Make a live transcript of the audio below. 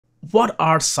what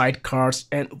are sidecars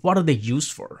and what are they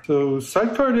used for? So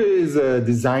Sidecar is a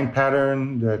design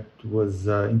pattern that was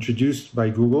introduced by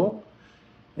Google.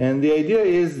 And the idea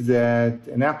is that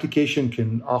an application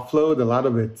can offload a lot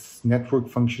of its network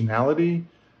functionality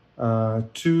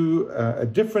to a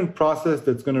different process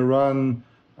that's going to run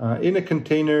in a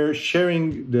container,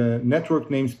 sharing the network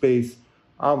namespace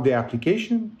of the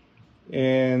application.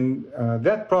 And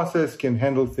that process can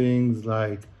handle things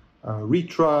like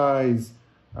retries,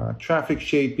 traffic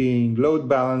shaping, load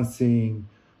balancing,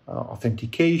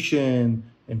 authentication,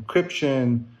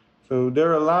 encryption. So there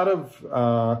are a lot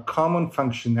of common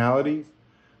functionalities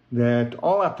that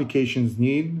all applications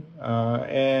need.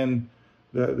 And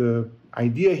the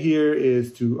idea here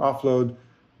is to offload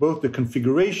both the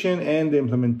configuration and the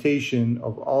implementation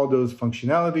of all those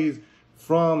functionalities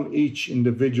from each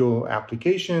individual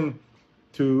application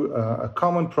to a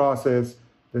common process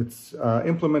that's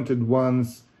implemented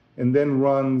once and then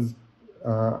runs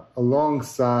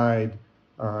alongside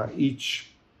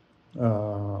each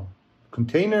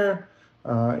container.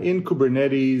 In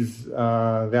Kubernetes,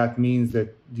 that means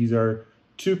that these are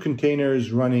two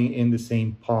containers running in the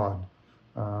same pod,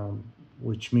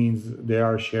 which means they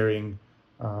are sharing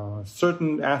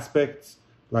certain aspects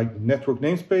like the network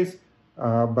namespace,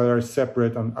 but are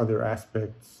separate on other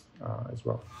aspects as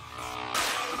well.